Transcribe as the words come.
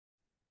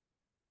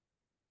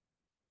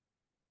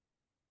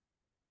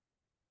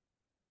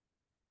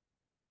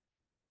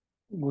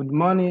Good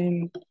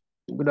morning,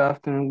 good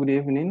afternoon, good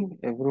evening,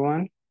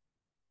 everyone.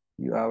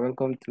 You are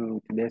welcome to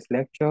today's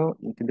lecture.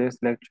 In today's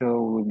lecture,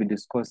 we'll be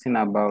discussing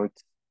about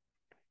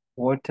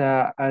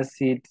water,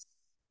 acids,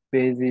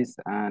 bases,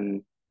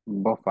 and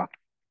buffer.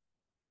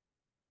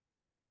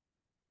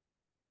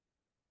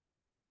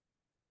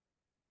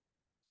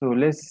 So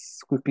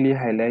let's quickly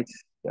highlight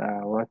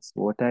what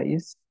water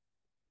is.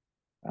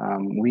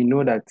 We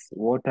know that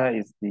water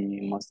is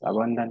the most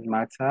abundant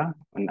matter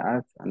on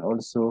Earth and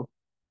also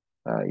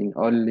in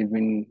all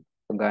living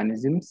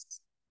organisms.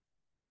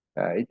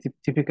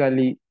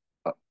 Typically,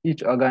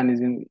 each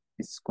organism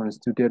is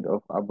constituted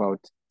of about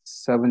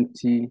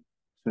 70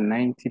 to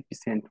 90%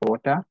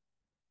 water,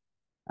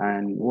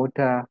 and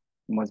water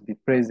must be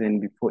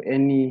present before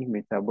any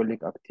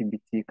metabolic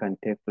activity can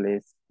take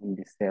place in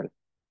the cell.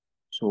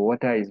 So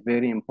water is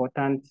very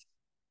important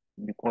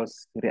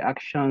because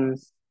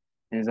reactions,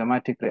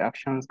 enzymatic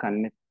reactions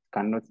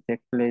cannot take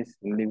place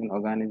in living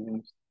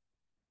organisms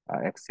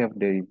except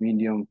the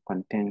medium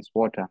contains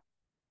water.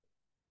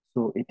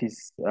 So it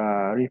is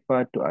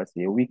referred to as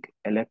a weak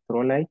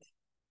electrolyte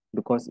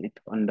because it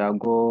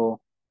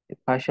undergo a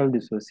partial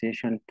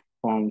dissociation to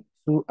form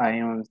two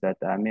ions that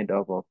are made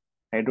up of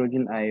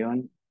hydrogen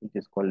ion, which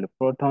is called the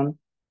proton,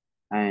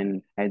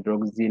 and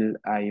hydroxyl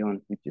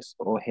ion, which is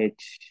OH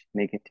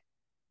negative.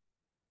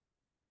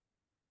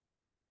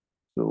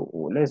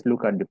 So let's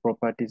look at the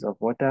properties of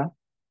water.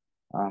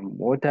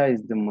 Water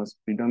is the most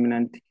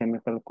predominant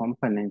chemical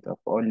component of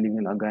all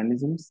living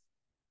organisms.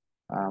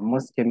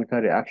 Most chemical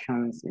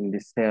reactions in the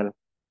cell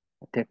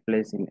take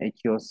place in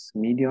aqueous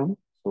medium.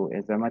 So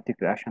enzymatic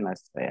reaction,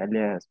 as I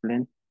earlier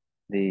explained,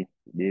 they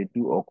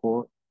do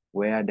occur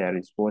where there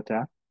is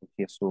water.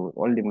 Okay, so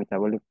all the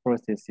metabolic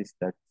processes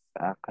that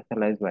are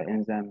catalyzed by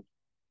enzymes,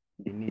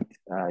 the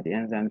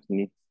enzymes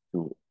need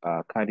to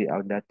carry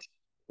out that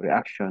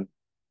reaction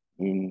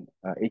in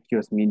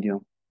aqueous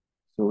medium.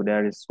 So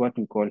there is what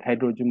we call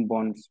hydrogen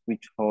bonds,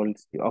 which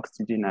holds the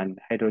oxygen and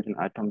hydrogen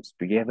atoms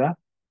together.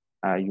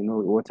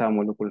 Water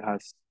molecule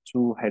has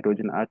two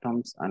hydrogen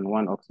atoms and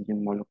one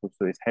oxygen molecule.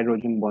 So it's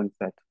hydrogen bonds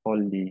that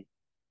hold the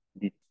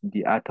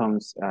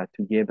atoms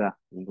together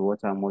in the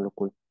water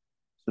molecule.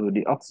 So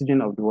the oxygen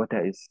of the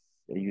water is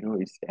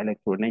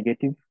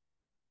electronegative.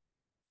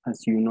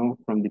 As you know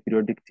from the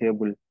periodic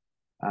table,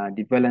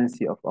 the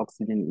valency of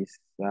oxygen is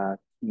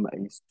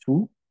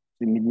two,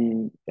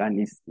 meaning and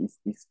is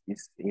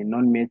a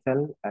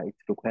non-metal. It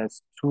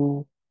requires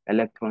two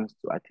electrons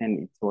to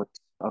attain its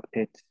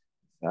octet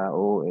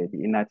or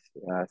the inert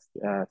uh,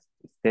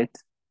 state.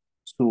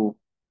 So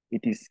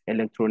it is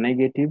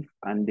electronegative,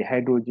 and the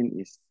hydrogen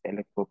is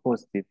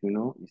electropositive.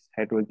 Is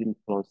hydrogen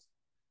plus.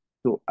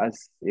 So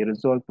as a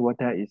result,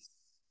 water is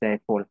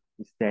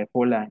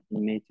dipolar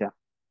in nature.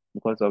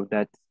 Because of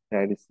that,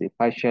 there is a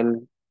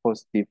partial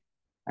positive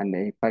and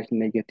a partial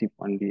negative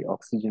on the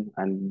oxygen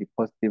and the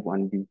positive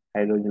on the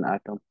hydrogen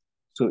atom.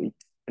 So it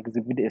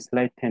exhibits a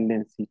slight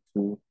tendency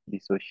to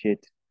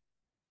dissociate.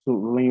 So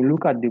when you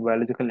look at the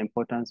biological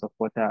importance of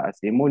water as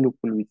a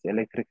molecule with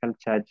electrical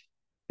charge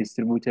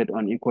distributed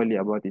unequally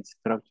about its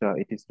structure,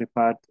 it is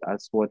referred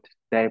as what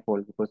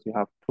dipole because you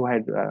have two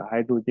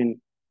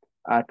hydrogen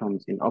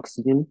atoms in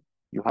oxygen.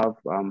 You have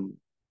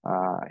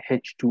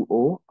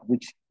H2O,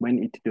 which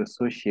when it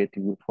dissociates,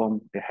 will form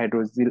the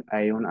hydroxyl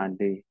ion and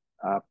the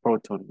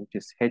proton, which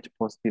is H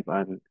positive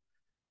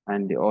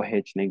and the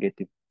OH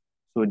negative.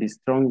 So the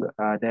strong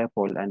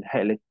dipole and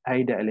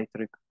high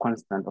dielectric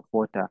constant of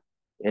water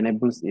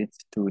enables it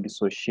to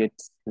dissociate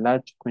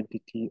large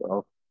quantity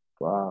of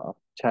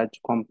charged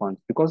compounds.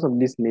 Because of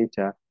this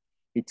nature,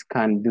 it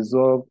can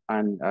dissolve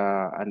and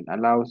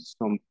allow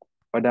some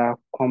other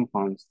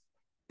compounds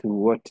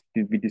to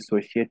be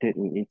dissociated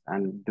in it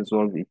and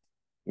dissolve it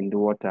in the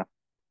water.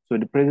 So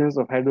the presence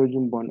of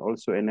hydrogen bond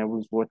also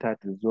enables water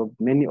to dissolve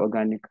many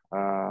organic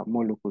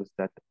molecules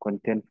that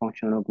contain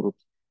functional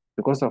groups.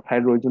 Because of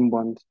hydrogen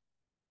bonds,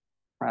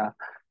 uh,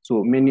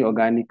 so many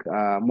organic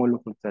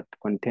molecules that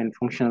contain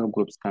functional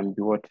groups can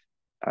be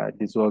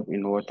dissolved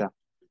in water.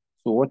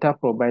 So water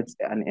provides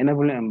an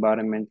enabling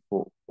environment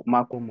for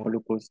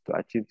macromolecules to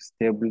achieve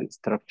stable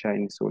structure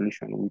in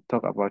solution. We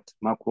talk about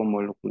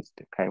macromolecules,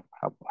 the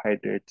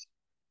carbohydrates,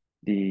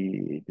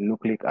 the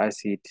nucleic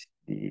acid,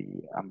 the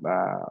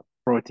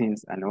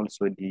proteins, and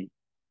also the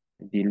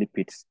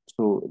lipids.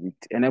 So it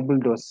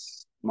enables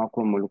those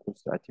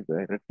macromolecules to achieve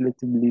a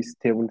relatively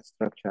stable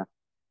structure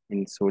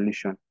in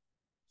solution.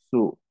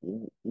 So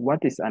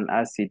what is an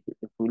acid?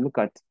 If we look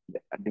at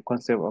the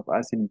concept of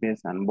acid,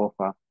 base, and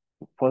buffer,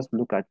 first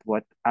look at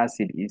what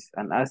acid is.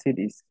 An acid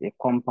is a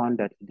compound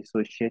that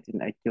dissociates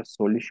in aqueous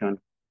solution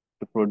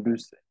to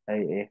produce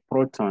a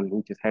proton,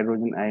 which is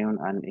hydrogen ion,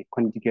 and a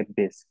conjugate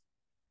base.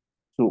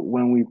 So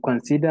when we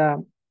consider,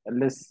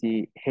 let's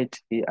say, Ha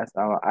as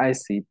our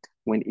acid,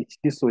 when it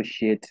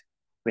dissociates,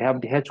 we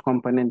have the H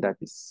component that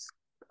is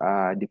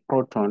the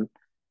proton,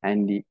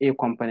 and the A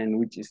component,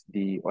 which is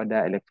the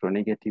other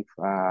electronegative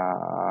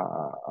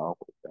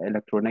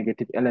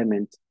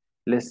element.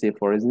 Let's say,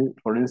 for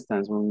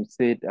instance, when we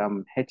said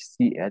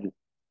HCl,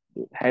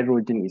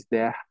 hydrogen is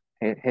there,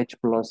 H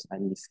plus,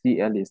 and the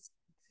Cl is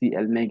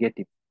Cl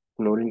negative.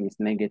 Chlorine is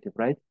negative,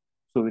 right?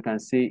 So we can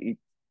say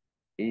it's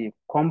a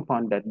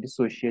compound that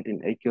dissociates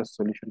in aqueous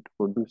solution to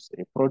produce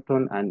a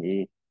proton and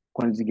a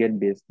conjugate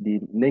base.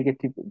 The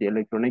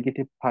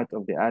electronegative part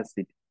of the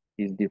acid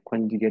is the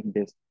conjugate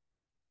base.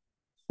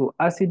 So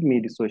acid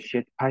may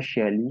dissociate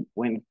partially.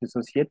 When it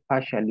dissociates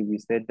partially, we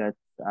said that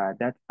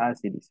that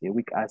acid is a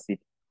weak acid,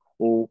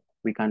 or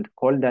we can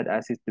call that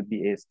acid to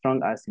be a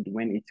strong acid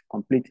when it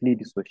completely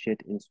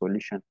dissociates in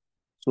solution.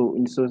 So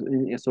in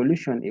a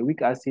solution, a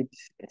weak acid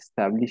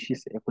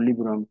establishes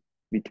equilibrium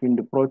between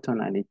the proton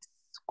and its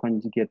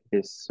conjugate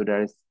base. So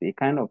there is a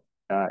kind of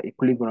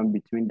equilibrium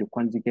between the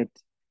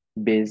conjugate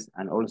base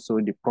and also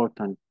the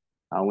proton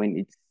when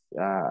it's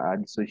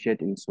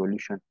dissociated in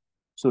solution.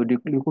 So the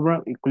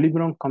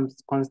equilibrium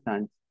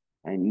constant,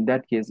 and in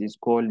that case is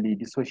called the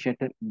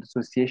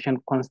dissociation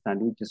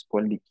constant, which is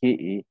called the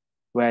Ka,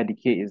 where the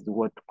K is the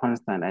what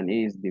constant and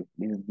A is the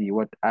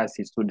what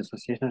acid. So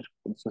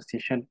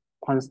dissociation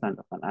constant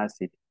of an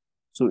acid.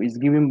 So it's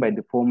given by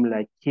the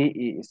formula Ka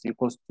is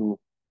equals to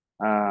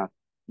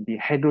the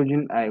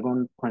hydrogen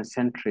ion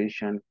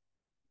concentration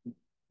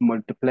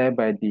multiplied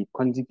by the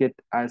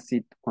conjugate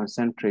acid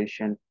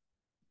concentration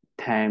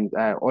times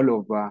all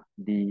over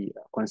the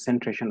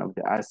concentration of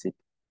the acid.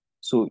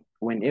 So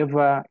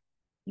whenever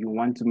you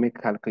want to make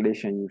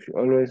calculation, you should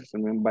always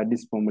remember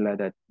this formula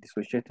that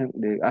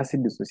the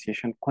acid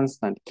dissociation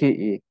constant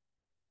Ka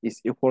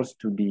is equals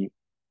to the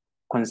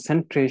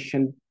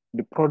concentration,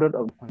 the product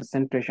of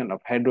concentration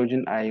of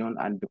hydrogen ion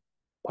and the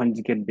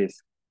conjugate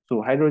base.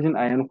 So hydrogen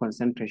ion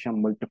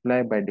concentration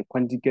multiplied by the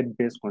conjugate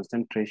base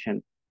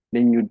concentration,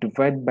 then you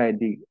divide by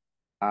the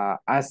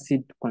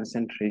acid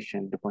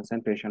concentration, the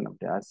concentration of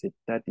the acid.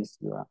 That is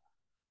your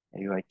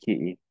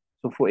Ka.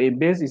 So for a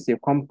base is a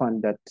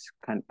compound that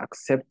can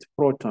accept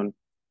proton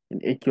in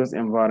aqueous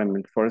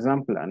environment. For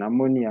example, an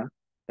ammonia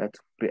that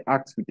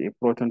reacts with a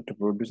proton to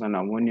produce an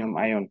ammonium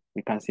ion.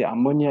 We can say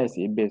ammonia is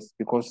a base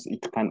because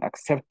it can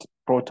accept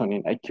proton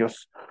in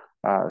aqueous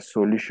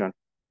solution.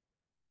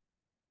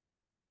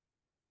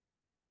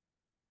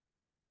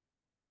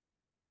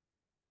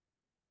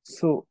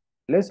 So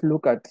let's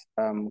look at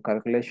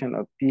calculation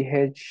of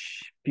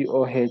pH,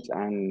 pOH,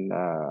 and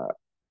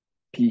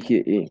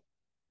pKa.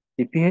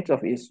 The pH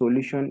of a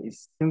solution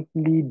is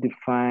simply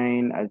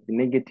defined as the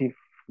negative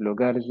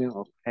logarithm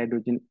of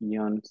hydrogen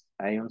ions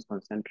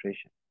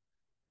concentration.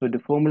 So the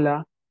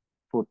formula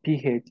for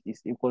pH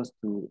is equals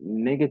to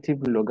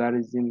negative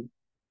logarithm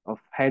of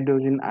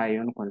hydrogen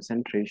ion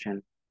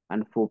concentration.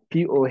 And for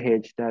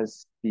pOH,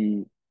 that's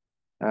the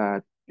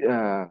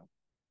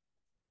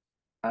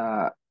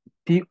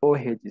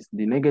pOH is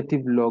the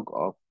negative log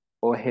of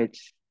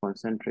OH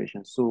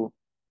concentration. So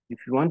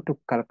if you want to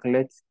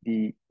calculate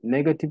the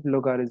negative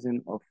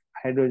logarithm of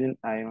hydrogen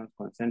ion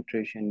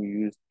concentration, you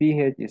use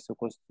pH is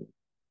equals to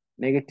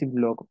negative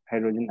log of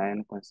hydrogen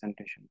ion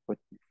concentration. But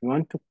if you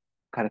want to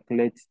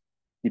calculate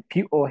the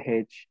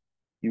pOH,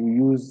 you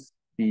use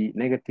the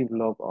negative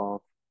log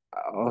of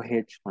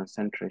OH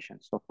concentration.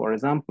 So for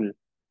example,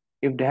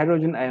 if the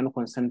hydrogen ion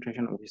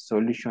concentration of a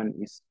solution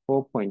is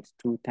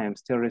 4.2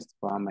 times 10 raised to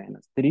the power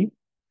minus 3,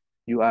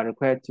 you are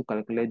required to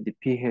calculate the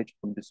pH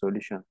of the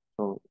solution.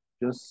 So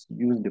just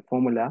use the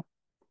formula,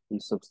 you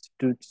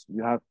substitute,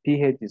 you have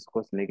pH is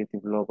equals to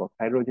negative log of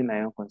hydrogen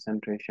ion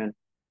concentration.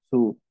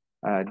 So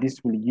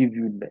this will give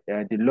you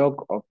the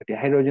log of the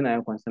hydrogen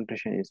ion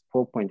concentration is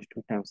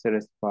 4.2 times 10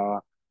 raised to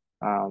the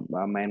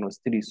power minus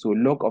 3. So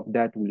log of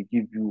that will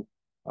give you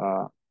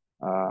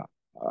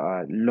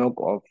log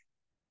of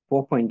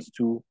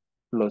 4.2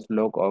 plus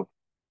log of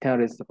 10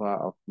 raised to the power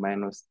of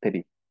minus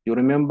 3. You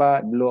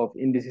remember the law of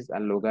indices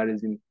and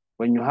logarithm.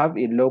 When you have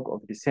a log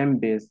of the same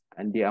base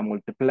and they are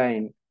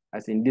multiplying,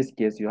 as in this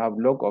case, you have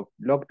log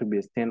to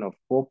base 10 of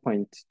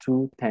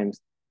 4.2 times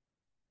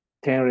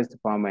 10 raised to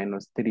the power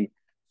minus 3.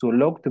 So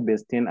log to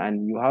base 10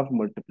 and you have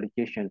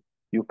multiplication.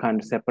 You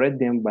can separate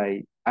them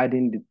by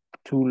adding the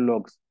two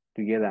logs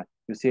together.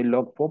 You say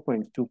log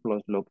 4.2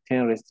 plus log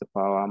 10 raised to the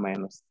power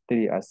minus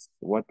 3 as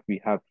what we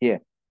have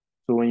here.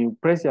 So when you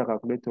press your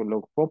calculator,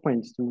 log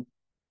 4.2,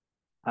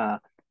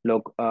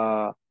 log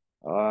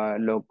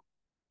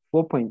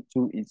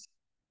 4.2 is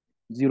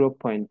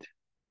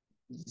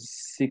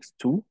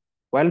 0.62,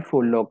 while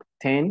for log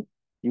 10,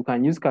 you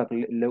can use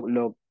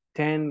log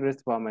 10 raised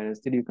to the power minus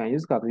 3, you can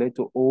use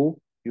calculator, or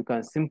you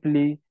can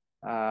simply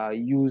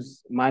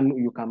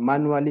you can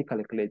manually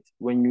calculate.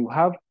 When you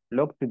have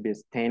log to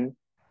base 10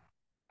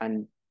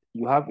 and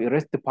you have a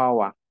raised to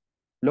power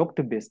log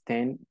to base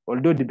 10,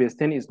 although the base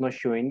 10 is not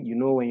showing, you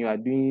know, when you are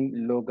doing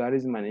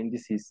logarithm and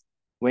indices,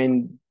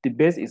 when the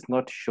base is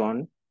not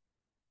shown,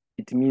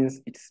 it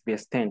means it's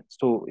base 10.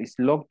 So it's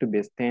log to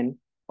base 10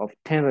 of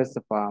 10 raised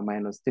to power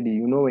minus 3.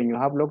 You know, when you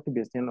have log to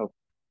base 10 of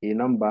a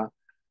number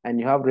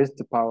and you have raised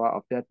to power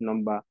of that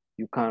number,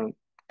 you can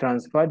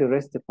transfer the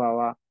raised to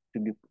power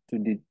to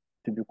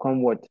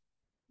become what?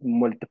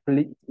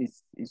 Multiply,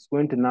 it's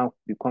going to now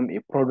become a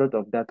product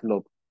of that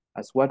log.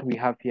 As what we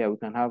have here, we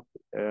can have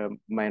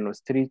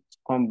minus 3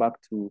 come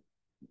back to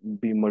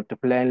be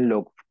multiplying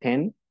log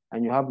 10,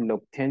 and you have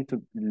log 10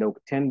 to log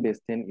 10 base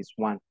 10 is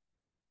 1.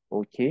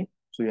 Okay,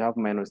 so you have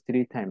minus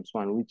 3 times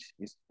 1, which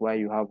is why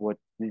you have what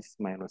this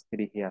minus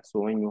 3 here.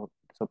 So when you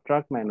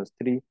subtract minus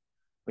 3,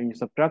 when you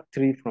subtract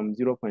 3 from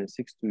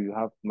 0.62, you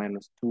have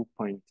minus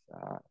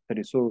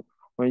 2.3. So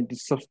when you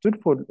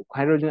substitute for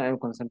hydrogen ion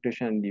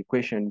concentration in the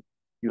equation,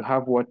 you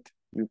have what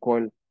we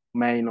call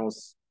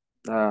minus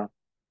uh,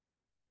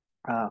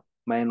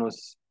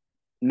 minus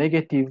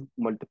negative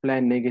multiply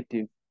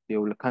negative. They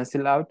will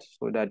cancel out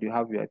so that you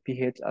have your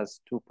pH as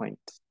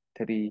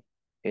 2.38.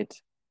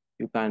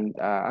 You can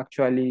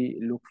actually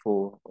look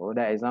for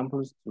other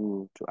examples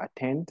to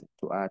attempt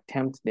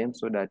them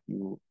so that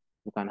you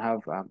can have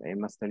a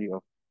mastery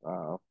of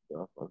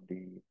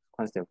the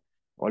concept.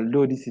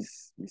 Although this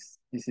is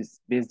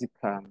basic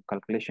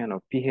calculation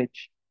of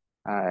pH,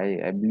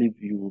 I believe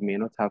you may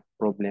not have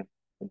problem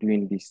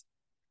doing this.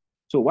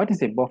 So what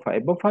is a buffer? A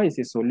buffer is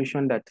a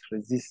solution that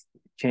resists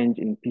change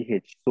in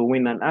pH. So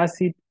when an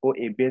acid or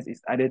a base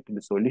is added to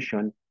the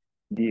solution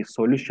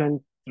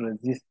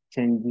resists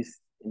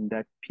changes in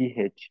that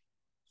pH.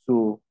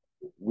 So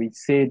we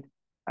said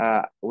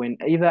when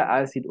either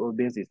acid or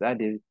base is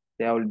added,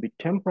 there will be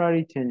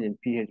temporary change in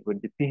pH,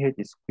 but the pH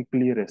is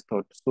quickly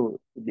restored. So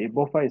the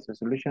buffer is a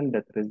solution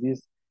that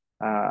resists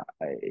a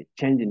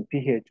change in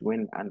pH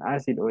when an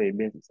acid or a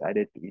base is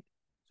added to it.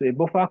 So a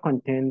buffer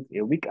contains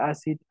a weak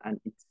acid and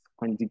its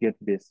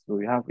conjugate base. So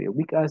we have a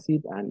weak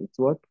acid and its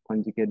what?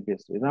 Conjugate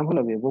base. So example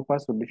of a buffer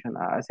solution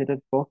are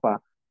acetate buffer,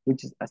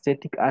 which is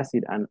acetic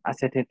acid and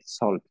acetate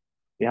salt.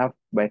 We have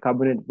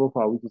bicarbonate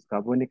buffer, which is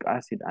carbonic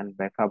acid and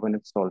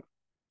bicarbonate salt.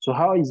 So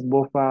how is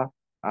buffer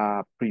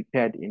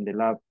prepared in the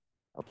lab?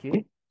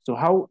 Okay. So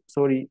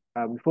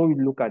before we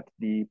look at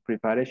the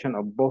preparation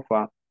of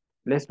buffer,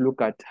 let's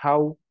look at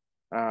how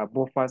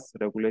buffers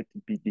regulate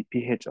the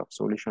pH of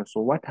solution.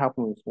 So what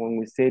happens when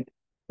we said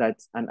that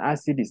an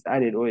acid is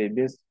added or a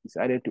base is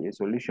added to a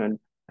solution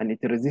and it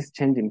resists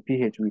change in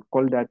pH, we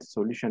call that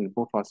solution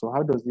buffer. So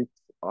how does it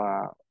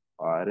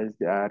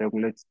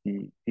regulate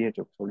the pH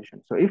of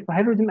solution? So if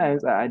hydrogen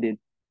ions are added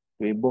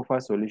to a buffer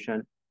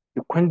solution,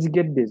 the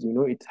conjugate base,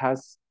 it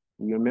has,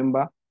 you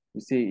remember,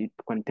 we say it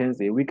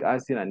contains a weak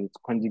acid and its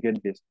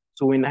conjugate base.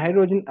 So when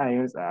hydrogen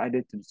ions are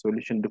added to the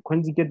solution, the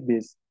conjugate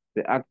base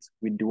react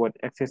with the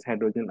excess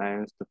hydrogen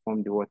ions to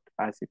form the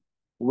acid.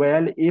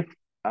 Well, if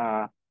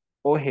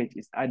OH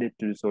is added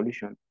to the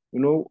solution,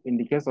 in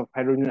the case of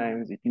hydrogen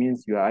ions, it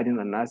means you are adding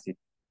an acid.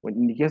 When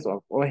in the case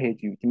of OH,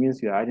 it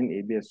means you are adding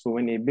a base. So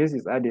when a base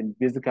is added,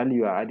 basically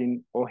you are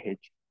adding OH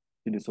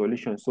to the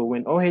solution. So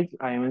when OH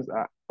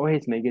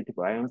negative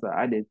ions are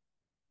added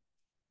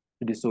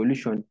to the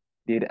solution,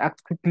 they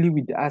react quickly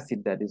with the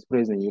acid that is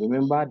present. You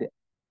remember the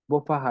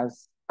buffer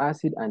has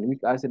acid and weak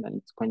acid and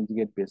its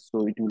conjugate base.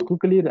 So it will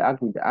quickly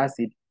react with the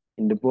acid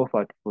in the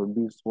buffer to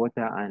produce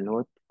water and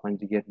what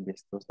conjugate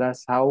base. So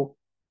that's how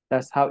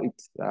it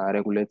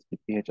regulates the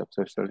pH of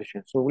such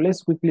solution. So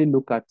let's quickly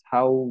look at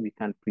how we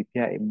can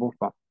prepare a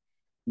buffer.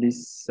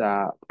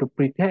 To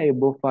prepare a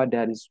buffer,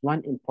 there is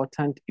one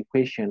important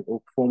equation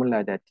or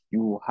formula that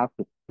you have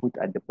to put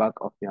at the back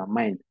of your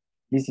mind.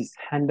 This is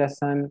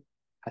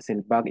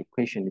Henderson-Hasselbalch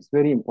equation. It's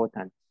very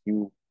important.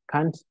 You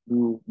can't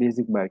do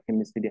basic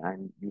biochemistry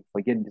and you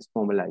forget this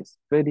formula. It's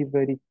very,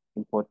 very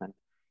important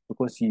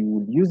because you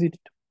will use it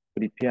to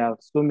prepare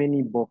so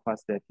many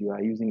buffers that you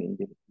are using in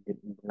the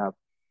lab.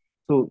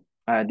 So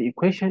the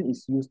equation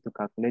is used to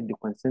calculate the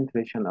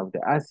concentration of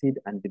the acid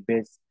and the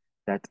base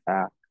that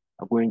are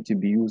going to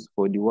be used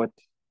for the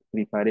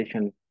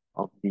preparation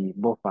of the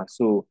buffer.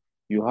 So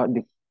you have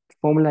the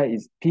formula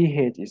is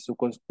pH is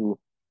equals to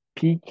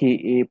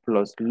pKa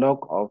plus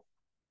log of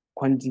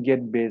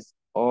conjugate base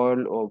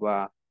all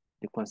over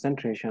the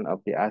concentration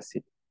of the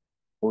acid.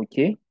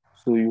 Okay,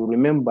 so you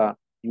remember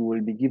you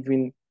will be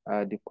given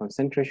the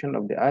concentration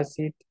of the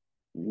acid,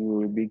 you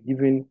will be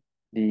given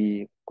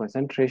the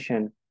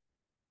concentration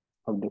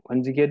of the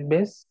conjugate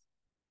base,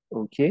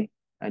 okay,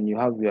 and you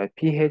have your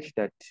pH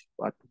that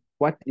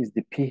what is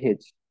the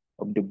pH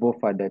of the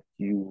buffer that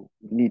you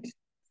need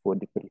for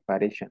the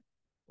preparation,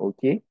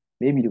 okay?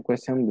 Maybe the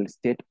question will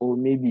state, or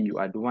maybe you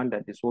are the one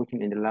that is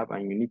working in the lab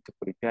and you need to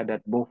prepare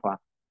that buffer.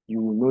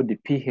 You know the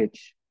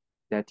pH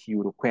that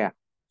you require.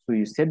 So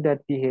you set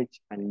that pH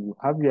and you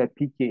have your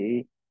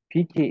pKa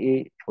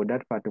for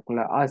that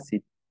particular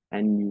acid,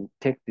 and you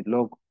take the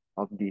log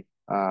of the,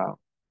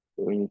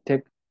 when you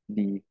take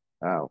the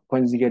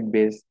conjugate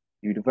base,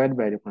 you divide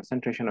by the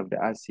concentration of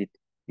the acid,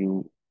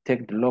 you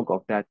take the log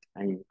of that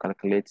and you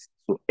calculate.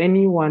 So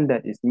anyone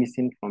that is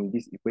missing from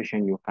this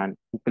equation, you can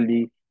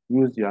quickly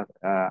use your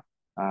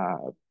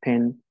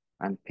pen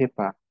and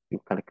paper,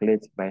 you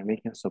calculate by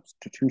making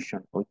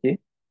substitution, okay?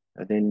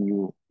 And then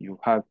you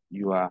have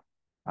your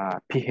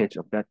pH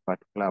of that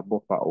particular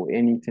buffer or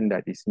anything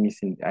that is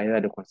missing, either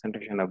the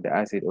concentration of the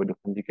acid or the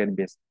conjugate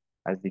base,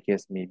 as the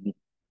case may be.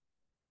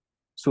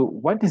 So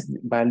what is the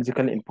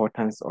biological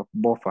importance of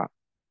buffer?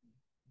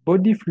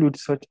 Body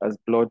fluids such as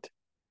blood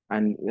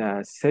and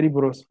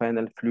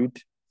cerebrospinal fluid,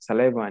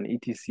 saliva and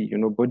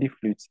etc., body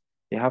fluids,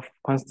 they have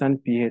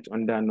constant pH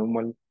under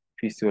normal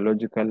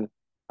physiological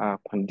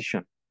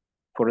condition.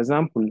 For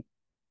example,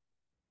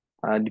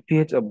 the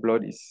pH of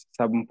blood is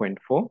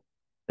 7.4.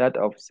 That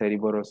of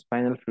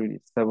cerebrospinal fluid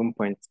is 7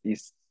 point,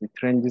 it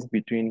ranges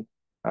between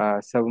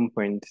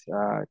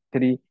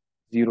 7.30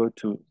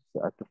 to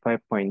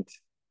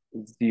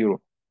 5.0,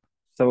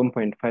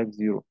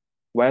 7.50.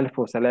 While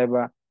for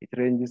saliva, it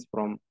ranges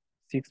from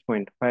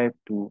 6.5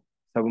 to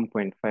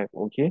 7.5.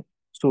 Okay,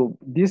 so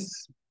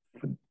this,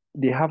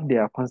 they have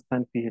their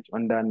constant pH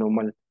under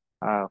normal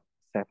uh,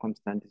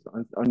 circumstances,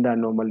 under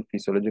normal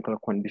physiological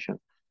conditions.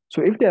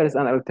 So if there is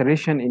an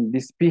alteration in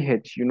this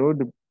pH,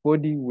 the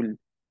body will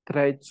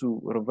try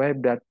to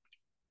revive that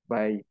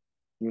by,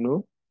 you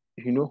know,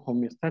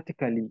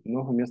 homeostatically,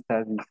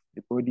 homeostasis,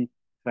 the body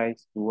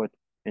tries to what?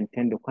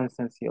 Maintain the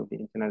constancy of the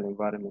internal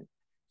environment.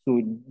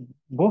 So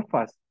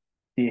buffers,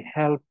 they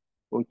help,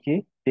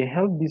 okay, they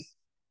help this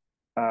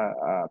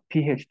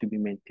pH to be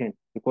maintained,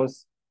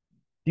 because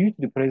due to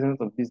the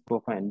presence of this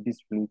buffer and this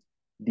fluid,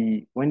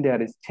 when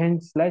there is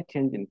slight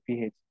change in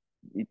pH,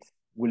 it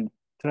will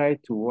try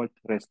to what?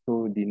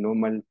 Restore the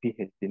normal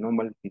pH, the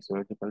normal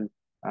physiological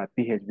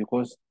pH,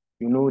 because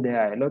there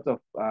are a lot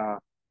of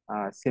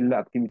cellular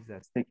activities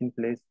that's taking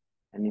place,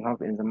 and you have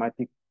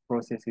enzymatic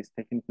processes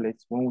taking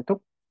place. When we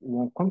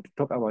come to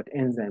talk about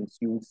enzymes,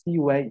 you will see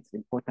why it's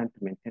important to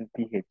maintain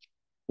pH,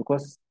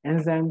 because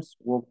enzymes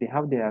work, they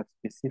have their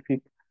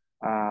specific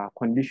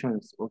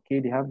conditions. Okay,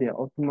 they have their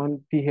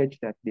optimum pH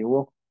that they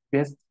work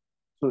best.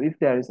 So if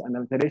there is an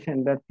alteration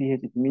in that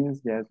pH, it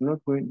means there's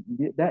not going,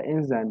 that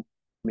enzyme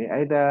may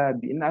either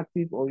be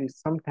inactive or is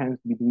sometimes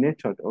be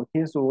denatured.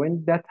 Okay, so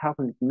when that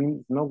happens, it means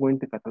it's not going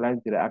to catalyze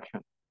the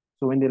reaction.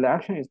 So when the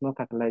reaction is not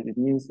catalyzed, it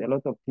means a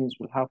lot of things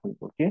will happen.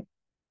 Okay,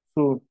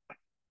 so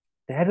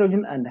the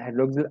hydrogen and the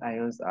hydroxyl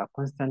ions are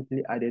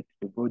constantly added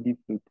to the body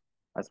fluid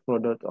as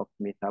product of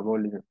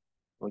metabolism.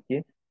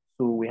 Okay,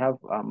 so we have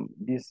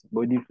these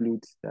body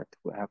fluids that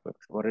we have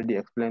already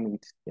explained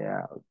with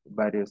their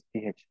various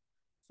pH.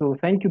 So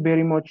thank you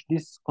very much.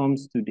 This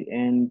comes to the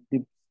end.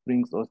 This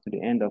brings us to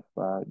the end of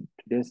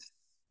today's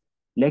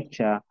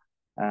lecture.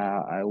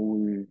 I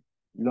will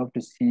love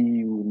to see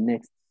you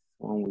next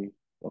when we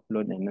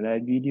upload another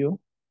video.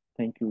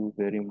 Thank you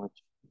very much.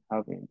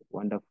 Have a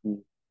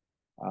wonderful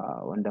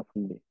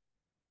day.